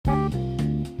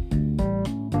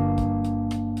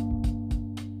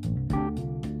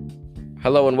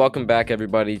Hello and welcome back,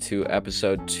 everybody, to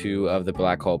episode 2 of the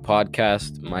Black Hole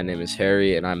Podcast. My name is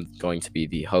Harry, and I'm going to be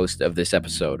the host of this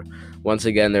episode. Once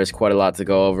again, there's quite a lot to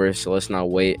go over, so let's not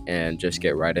wait and just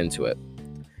get right into it.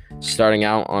 Starting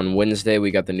out on Wednesday, we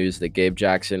got the news that Gabe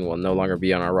Jackson will no longer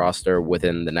be on our roster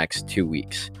within the next 2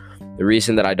 weeks. The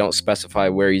reason that I don't specify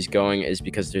where he's going is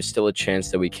because there's still a chance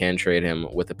that we can trade him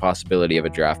with the possibility of a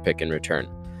draft pick in return.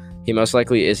 He most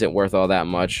likely isn't worth all that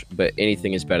much, but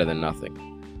anything is better than nothing.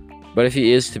 But if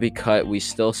he is to be cut, we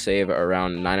still save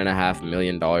around $9.5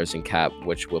 million in cap,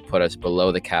 which will put us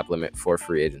below the cap limit for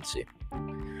free agency.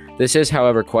 This is,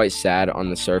 however, quite sad on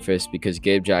the surface because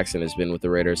Gabe Jackson has been with the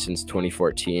Raiders since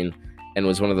 2014 and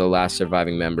was one of the last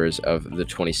surviving members of the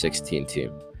 2016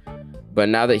 team. But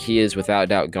now that he is without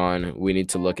doubt gone, we need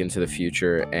to look into the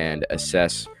future and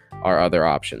assess our other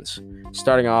options.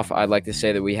 Starting off, I'd like to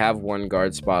say that we have one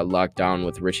guard spot locked down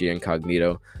with Richie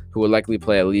Incognito, who will likely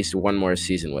play at least one more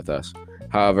season with us.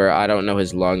 However, I don't know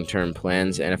his long-term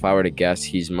plans, and if I were to guess,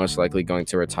 he's most likely going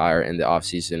to retire in the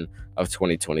offseason of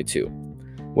 2022.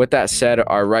 With that said,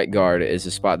 our right guard is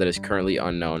a spot that is currently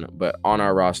unknown, but on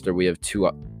our roster we have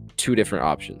two different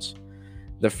options.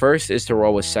 The first is to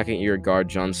roll with second-year guard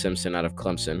John Simpson out of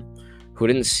Clemson, who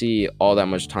didn't see all that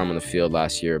much time on the field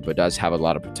last year, but does have a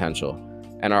lot of potential.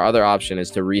 And our other option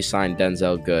is to re-sign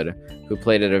Denzel Good, who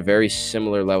played at a very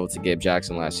similar level to Gabe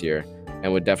Jackson last year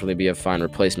and would definitely be a fine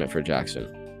replacement for Jackson.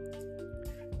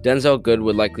 Denzel Good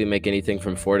would likely make anything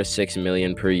from $4 to $6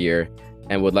 million per year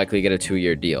and would likely get a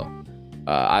 2-year deal.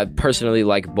 I personally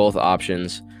like both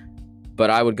options,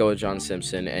 but I would go with John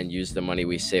Simpson and use the money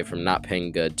we save from not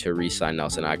paying Good to re-sign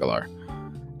Nelson Agholor.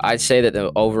 I'd say that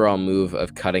the overall move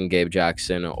of cutting Gabe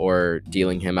Jackson or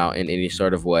dealing him out in any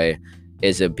sort of way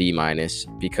is a B-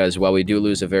 because while we do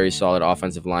lose a very solid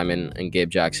offensive lineman in Gabe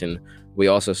Jackson, we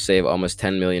also save almost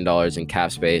 $10 million in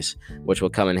cap space, which will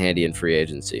come in handy in free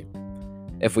agency.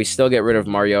 If we still get rid of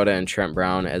Mariota and Trent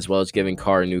Brown, as well as giving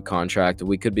Carr a new contract,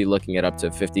 we could be looking at up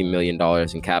to $50 million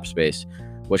in cap space,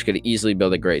 which could easily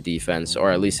build a great defense,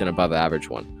 or at least an above average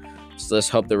one. So let's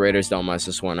hope the Raiders don't mess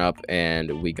this one up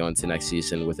and we go into next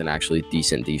season with an actually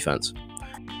decent defense.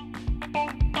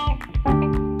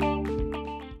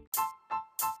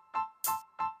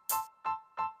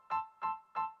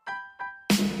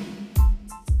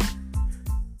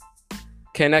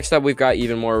 Okay, next up, we've got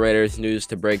even more Raiders news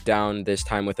to break down, this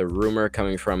time with a rumor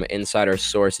coming from insider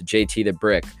source JT the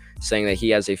Brick, saying that he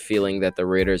has a feeling that the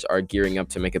Raiders are gearing up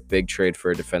to make a big trade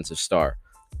for a defensive star.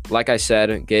 Like I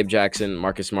said, Gabe Jackson,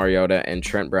 Marcus Mariota, and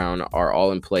Trent Brown are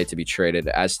all in play to be traded,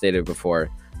 as stated before,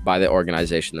 by the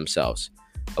organization themselves.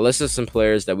 A list of some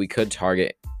players that we could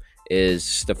target is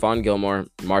Stephon Gilmore,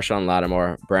 Marshawn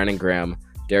Lattimore, Brandon Graham,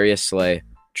 Darius Slay,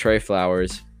 Trey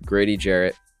Flowers, Grady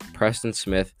Jarrett, Preston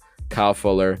Smith, Kyle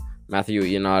Fuller, Matthew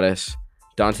Ioannidis,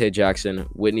 Dante Jackson,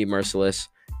 Whitney Merciless,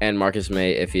 and Marcus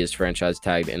May if he is franchise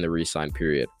tagged in the re-sign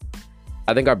period.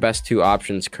 I think our best two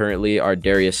options currently are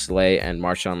Darius Slay and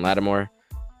Marshawn Lattimore.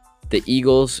 The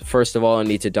Eagles, first of all,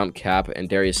 need to dump cap, and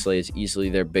Darius Slay is easily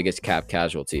their biggest cap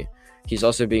casualty. He's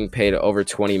also being paid over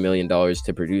 $20 million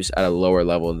to produce at a lower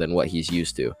level than what he's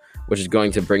used to, which is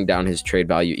going to bring down his trade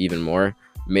value even more,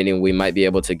 meaning we might be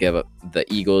able to give the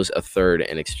Eagles a third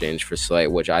in exchange for Slay,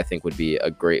 which I think would be a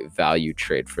great value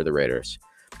trade for the Raiders.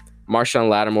 Marshawn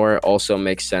Lattimore also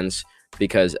makes sense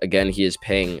because, again, he is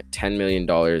paying $10 million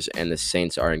and the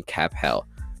Saints are in cap hell.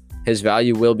 His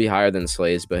value will be higher than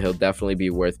Slay's, but he'll definitely be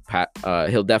worth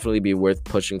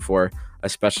pushing for,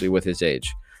 especially with his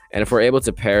age. And if we're able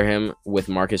to pair him with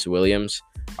Marcus Williams,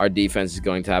 our defense is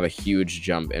going to have a huge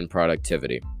jump in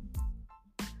productivity.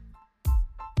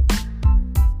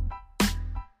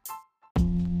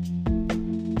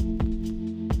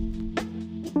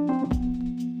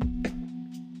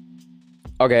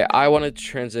 Okay, I want to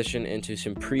transition into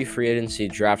some pre-free agency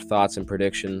draft thoughts and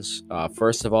predictions.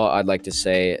 First of all, I'd like to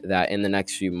say that in the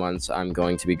next few months, I'm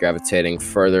going to be gravitating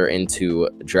further into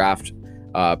draft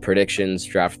predictions,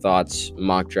 draft thoughts,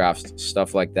 mock drafts,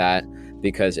 stuff like that,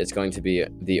 because it's going to be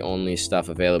the only stuff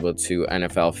available to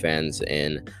NFL fans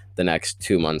in the next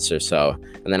 2 months or so.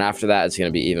 And then after that, it's going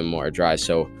to be even more dry.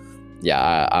 So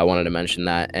yeah, I wanted to mention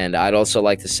that. And I'd also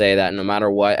like to say that no matter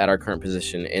what at our current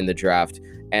position in the draft,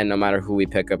 and no matter who we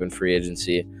pick up in free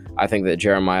agency, I think that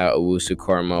Jeremiah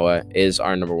Owusu-Koramoah is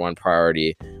our number one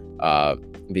priority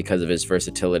because of his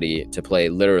versatility to play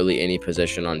literally any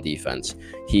position on defense.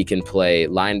 He can play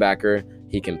linebacker,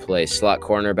 he can play slot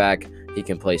cornerback, he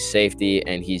can play safety,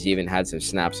 and he's even had some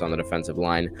snaps on the defensive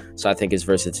line. So I think his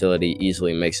versatility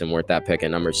easily makes him worth that pick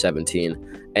at number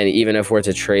 17. And even if we're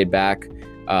to trade back,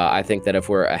 I think that if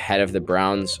we're ahead of the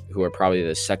Browns, who are probably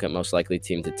the second most likely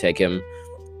team to take him,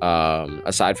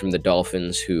 aside from the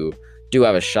Dolphins, who do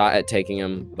have a shot at taking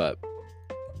him, but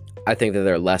I think that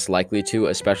they're less likely to,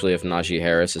 especially if Najee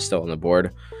Harris is still on the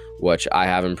board, which I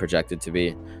have him projected to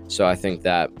be. So I think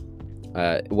that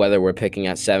whether we're picking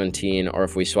at 17 or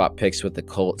if we swap picks with the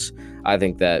Colts, I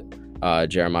think that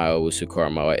Jeremiah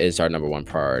Owusu-Koramoah is our number one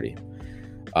priority.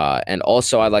 And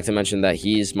also, I'd like to mention that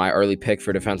he's my early pick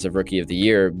for Defensive Rookie of the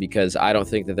Year because I don't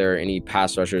think that there are any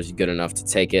pass rushers good enough to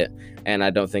take it, and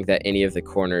I don't think that any of the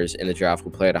corners in the draft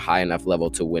will play at a high enough level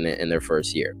to win it in their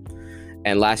first year.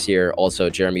 And last year, also,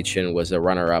 Jeremy Chin was a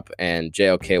runner-up, and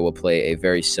JOK will play a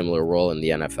very similar role in the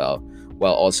NFL,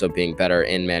 while also being better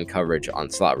in man coverage on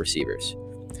slot receivers.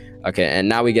 Okay, and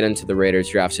now we get into the Raiders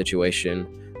draft situation.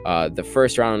 The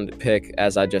first round pick,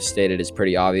 as I just stated, is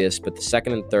pretty obvious, but the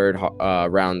second and third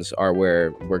rounds are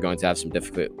where we're going to have some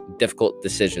difficult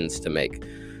decisions to make.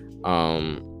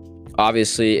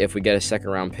 Obviously, if we get a second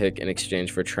round pick in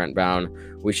exchange for Trent Brown,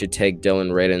 we should take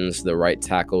Dylan Radins, the right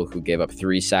tackle who gave up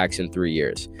 3 sacks in 3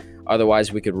 years.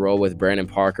 Otherwise, we could roll with Brandon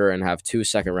Parker and have 2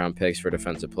 second round picks for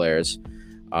defensive players.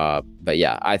 But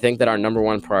yeah, I think that our number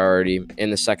one priority in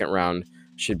the second round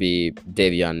should be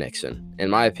Davion Nixon. In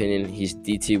my opinion, he's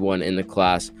DT1 in the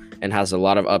class and has a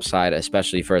lot of upside,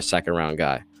 especially for a second round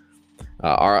guy.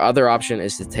 Our other option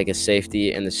is to take a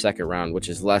safety in the second round, which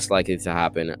is less likely to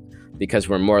happen because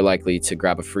we're more likely to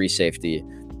grab a free safety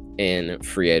in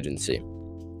free agency.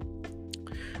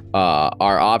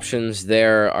 Our options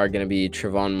there are going to be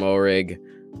Trevon Moehrig,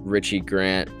 Richie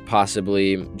Grant,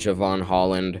 possibly Javon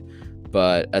Holland.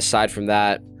 But aside from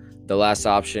that, the last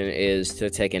option is to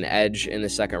take an edge in the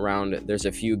second round. There's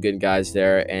a few good guys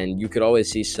there, and you could always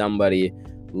see somebody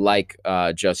like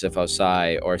Joseph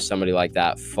Osai or somebody like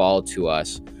that fall to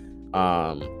us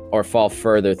or fall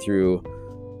further through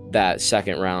that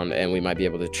second round, and we might be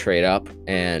able to trade up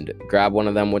and grab one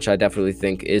of them, which I definitely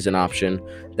think is an option.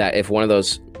 That if one of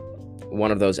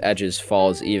those edges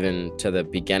falls even to the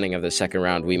beginning of the second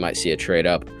round, we might see a trade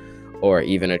up or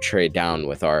even a trade down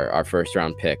with our first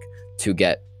round pick to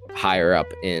get higher up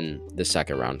in the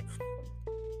second round.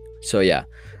 So yeah,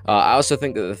 I also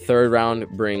think that the third round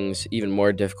brings even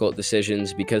more difficult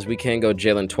decisions because we can go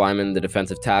Jalen Twyman, the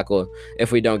defensive tackle,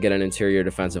 if we don't get an interior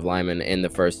defensive lineman in the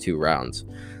first 2 rounds,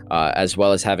 as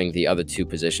well as having the other 2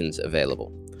 positions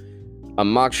available. A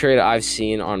mock trade I've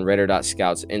seen on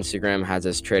Raider.Scout's Instagram has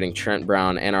us trading Trent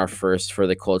Brown and our first for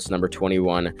the Colts number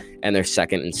 21 and their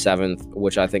second and 7th,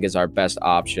 which I think is our best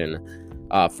option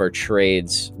for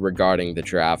trades regarding the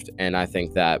draft. And I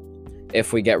think that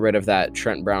if we get rid of that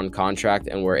Trent Brown contract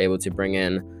and we're able to bring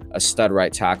in a stud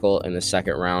right tackle in the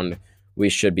second round, we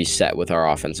should be set with our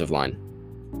offensive line.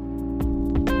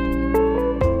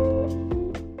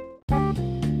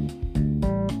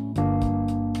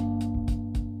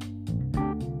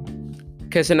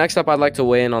 Okay, so next up, I'd like to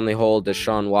weigh in on the whole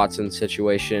Deshaun Watson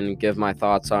situation, give my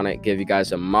thoughts on it, give you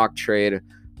guys a mock trade,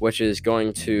 which is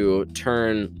going to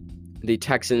turn the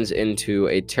Texans into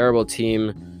a terrible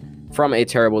team, from a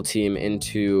terrible team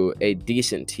into a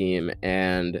decent team,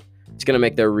 and it's going to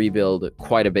make their rebuild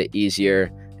quite a bit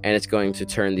easier, and it's going to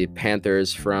turn the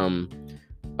Panthers from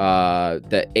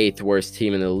the 8th worst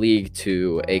team in the league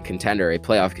to a contender, a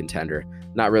playoff contender.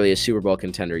 Not really a Super Bowl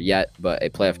contender yet, but a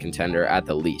playoff contender at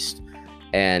the least.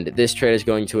 And this trade is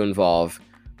going to involve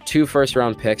 2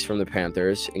 first-round picks from the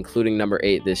Panthers, including number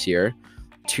 8 this year,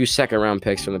 2 second-round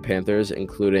picks from the Panthers,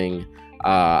 including,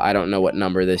 I don't know what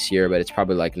number this year, but it's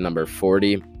probably like number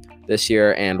 40 this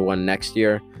year, and 1 next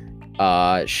year,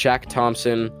 Shaq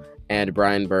Thompson and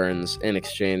Brian Burns in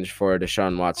exchange for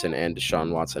Deshaun Watson and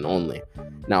Deshaun Watson only.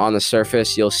 Now, on the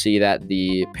surface, you'll see that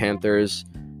the Panthers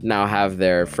now have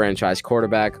their franchise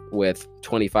quarterback with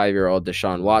 25-year-old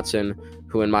Deshaun Watson,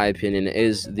 who in my opinion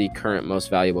is the current most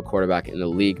valuable quarterback in the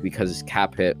league because his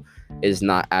cap hit is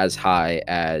not as high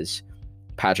as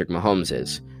Patrick Mahomes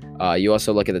is. You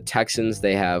also look at the Texans.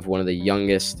 They have one of the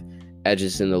youngest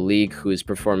edges in the league who is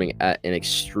performing at an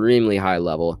extremely high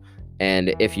level.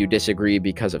 And if you disagree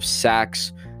because of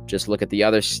sacks, just look at the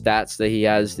other stats that he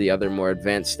has, the other more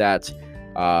advanced stats.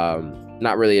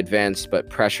 Not really advanced, but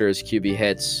pressures, QB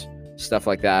hits, stuff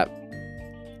like that.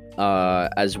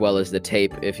 As well as the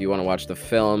tape. If you want to watch the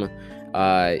film,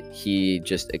 he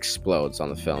just explodes on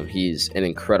the film. He's an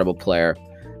incredible player.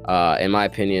 In my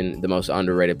opinion, the most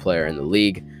underrated player in the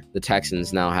league. The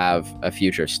Texans now have a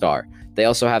future star. They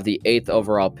also have the 8th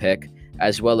overall pick,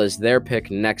 as well as their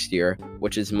pick next year,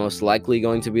 which is most likely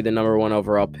going to be the number 1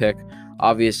 overall pick.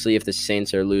 Obviously, if the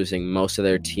Saints are losing most of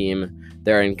their team,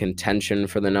 they're in contention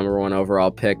for the number 1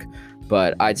 overall pick.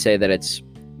 But I'd say that it's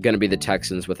going to be the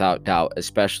Texans without doubt,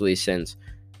 especially since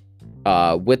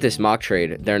with this mock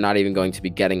trade, they're not even going to be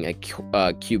getting a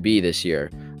QB this year,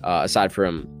 aside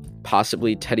from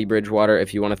possibly Teddy Bridgewater.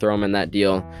 If you want to throw him in that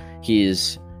deal,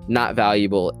 he's not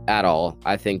valuable at all.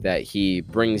 I think that he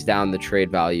brings down the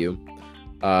trade value.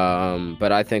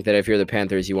 But I think that if you're the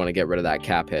Panthers, you want to get rid of that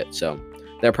cap hit. So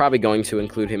they're probably going to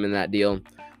include him in that deal,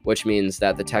 which means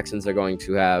that the Texans are going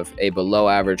to have a below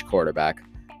average quarterback,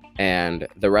 and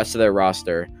the rest of their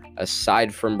roster,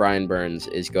 aside from Brian Burns,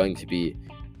 is going to be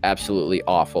absolutely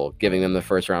awful, giving them the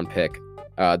first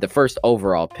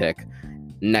overall pick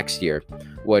next year,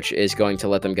 which is going to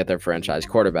let them get their franchise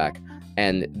quarterback.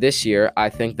 And this year, I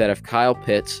think that if Kyle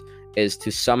Pitts is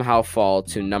to somehow fall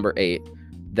to number 8,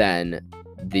 then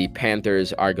the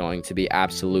Panthers are going to be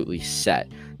absolutely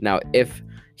set. Now, if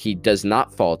he does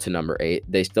not fall to number 8,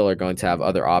 they still are going to have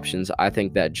other options. I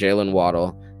think that Jalen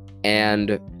Waddle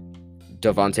and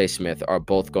Devontae Smith are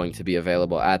both going to be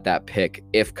available at that pick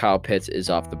if Kyle Pitts is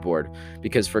off the board.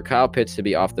 Because for Kyle Pitts to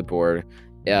be off the board,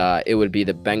 it would be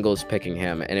the Bengals picking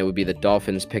him, and it would be the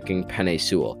Dolphins picking Penei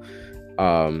Sewell.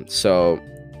 So,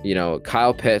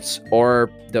 Kyle Pitts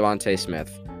or Devontae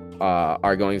Smith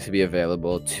are going to be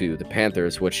available to the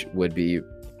Panthers, which would be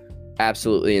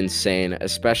absolutely insane,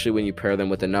 especially when you pair them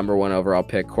with the number 1 overall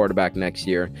pick quarterback next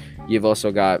year. You've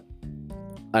also got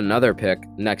another pick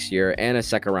next year and a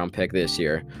second-round pick this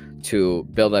year to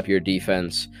build up your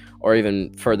defense or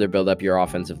even further build up your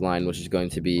offensive line, which is going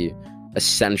to be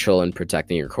essential in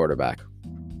protecting your quarterback.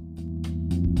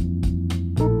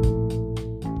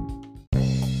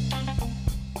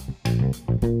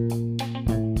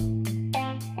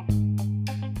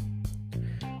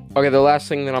 Okay, the last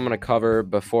thing that I'm going to cover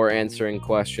before answering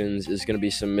questions is going to be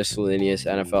some miscellaneous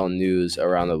NFL news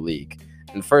around the league.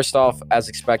 And first off, as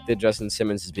expected, Justin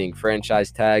Simmons is being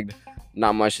franchise tagged.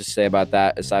 Not much to say about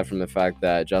that, aside from the fact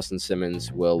that Justin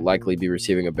Simmons will likely be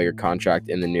receiving a bigger contract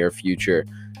in the near future,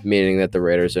 meaning that the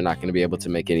Raiders are not going to be able to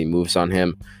make any moves on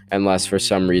him unless for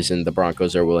some reason the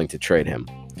Broncos are willing to trade him.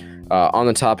 On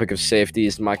the topic of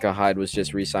safeties, Micah Hyde was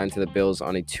just re-signed to the Bills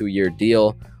on a 2-year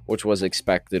deal, which was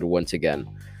expected once again.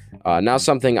 Now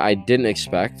something I didn't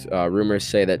expect, rumors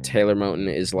say that Taylor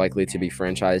Moton is likely to be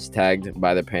franchise tagged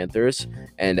by the Panthers,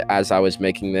 and as I was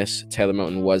making this, Taylor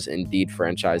Moton was indeed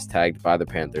franchise tagged by the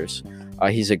Panthers.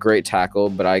 He's a great tackle,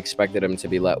 but I expected him to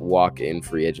be let walk in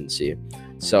free agency.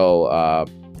 So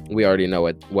we already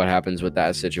know what happens with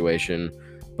that situation,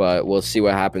 but we'll see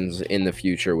what happens in the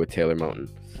future with Taylor Moton.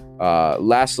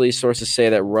 Lastly, sources say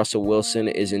that Russell Wilson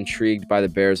is intrigued by the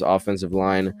Bears' offensive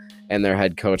line and their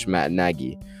head coach Matt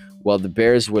Nagy. While the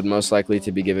Bears would most likely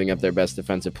to be giving up their best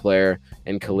defensive player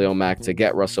and Khalil Mack to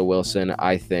get Russell Wilson,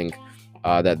 I think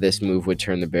that this move would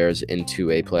turn the Bears into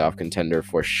a playoff contender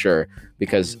for sure,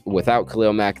 because without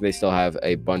Khalil Mack, they still have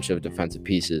a bunch of defensive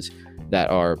pieces that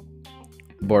are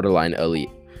borderline elite.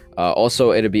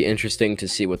 Also, it'd be interesting to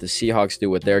see what the Seahawks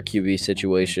do with their QB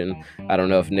situation. I don't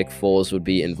know if Nick Foles would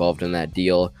be involved in that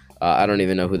deal. I don't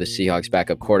even know who the Seahawks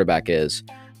backup quarterback is.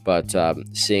 But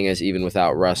seeing as even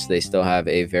without Russ, they still have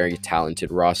a very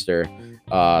talented roster.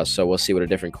 So we'll see what a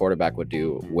different quarterback would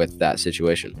do with that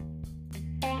situation.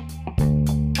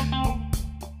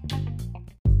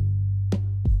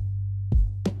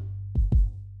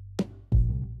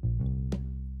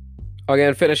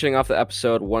 Again, finishing off the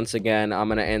episode, once again, I'm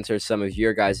going to answer some of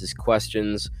your guys'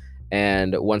 questions.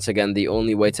 And once again, the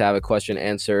only way to have a question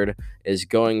answered is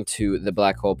going to the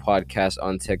Black Hole Podcast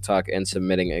on TikTok and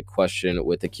submitting a question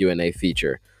with the Q&A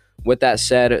feature. With that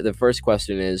said, the first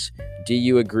question is, do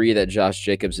you agree that Josh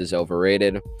Jacobs is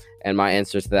overrated? And my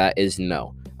answer to that is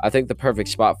no. I think the perfect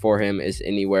spot for him is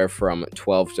anywhere from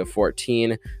 12 to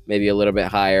 14, maybe a little bit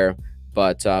higher.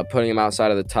 But putting him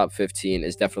outside of the top 15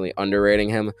 is definitely underrating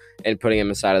him, and putting him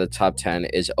inside of the top 10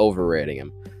 is overrating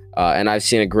him. And I've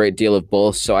seen a great deal of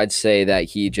both, so I'd say that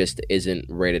he just isn't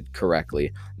rated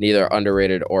correctly, neither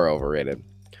underrated or overrated.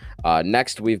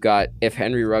 Next, we've got, if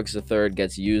Henry Ruggs III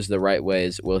gets used the right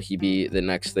ways, will he be the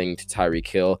next thing to Tyreek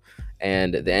Hill?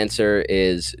 And the answer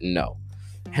is no.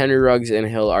 Henry Ruggs and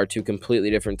Hill are two completely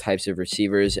different types of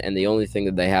receivers, and the only thing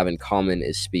that they have in common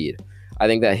is speed. I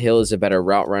think that Hill is a better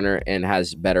route runner and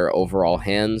has better overall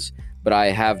hands, but I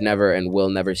have never and will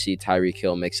never see Tyreek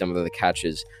Hill make some of the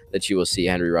catches that you will see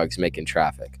Henry Ruggs make in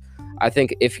traffic. I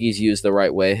think if he's used the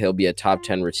right way, he'll be a top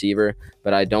 10 receiver,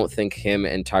 but I don't think him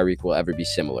and Tyreek will ever be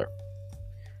similar.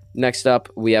 Next up,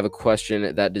 we have a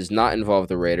question that does not involve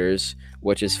the Raiders,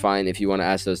 which is fine if you want to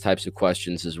ask those types of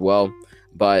questions as well.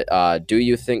 But do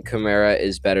you think Kamara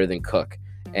is better than Cook?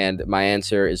 And my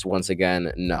answer is once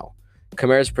again, no.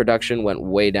 Kamara's production went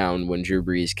way down when Drew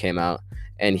Brees came out,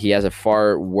 and he has a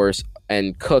far worse,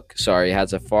 and Cook,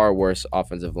 has a far worse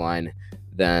offensive line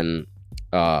than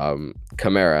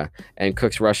Kamara, and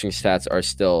Cook's rushing stats are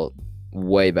still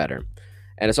way better.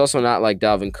 And it's also not like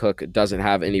Dalvin Cook doesn't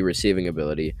have any receiving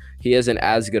ability. He isn't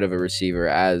as good of a receiver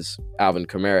as Alvin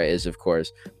Kamara is, of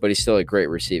course, but he's still a great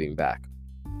receiving back.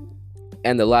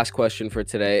 And the last question for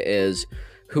today is,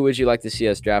 who would you like to see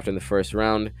us draft in the first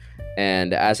round?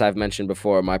 And as I've mentioned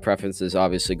before, my preference is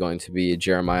obviously going to be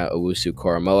Jeremiah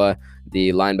Owusu-Koramoah,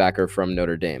 the linebacker from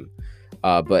Notre Dame.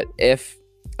 But if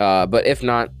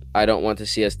not, I don't want to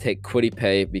see us take Kwity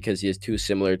Paye because he is too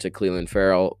similar to Clelin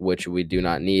Ferrell, which we do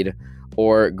not need,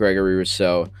 or Gregory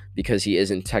Rousseau because he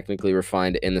isn't technically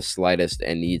refined in the slightest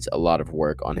and needs a lot of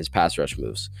work on his pass rush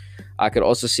moves. I could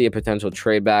also see a potential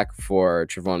trade back for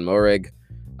Trevon Moehrig,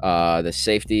 the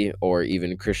safety, or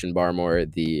even Christian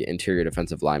Barmore, the interior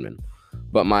defensive lineman.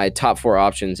 But my top 4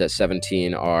 options at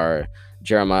 17 are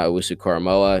Jeremiah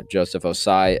Owusu-Koramoah, Joseph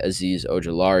Osai, Azeez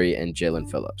Ojulari, and Jalen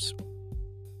Phillips.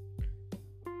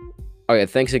 Okay,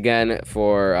 thanks again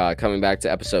for coming back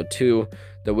to episode 2.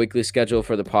 The weekly schedule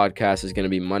for the podcast is going to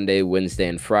be Monday, Wednesday,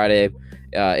 and Friday.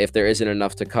 If there isn't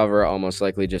enough to cover, I'll most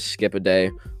likely just skip a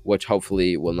day, which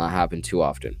hopefully will not happen too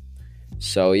often.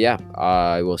 So yeah,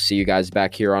 I will see you guys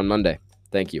back here on Monday.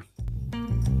 Thank you.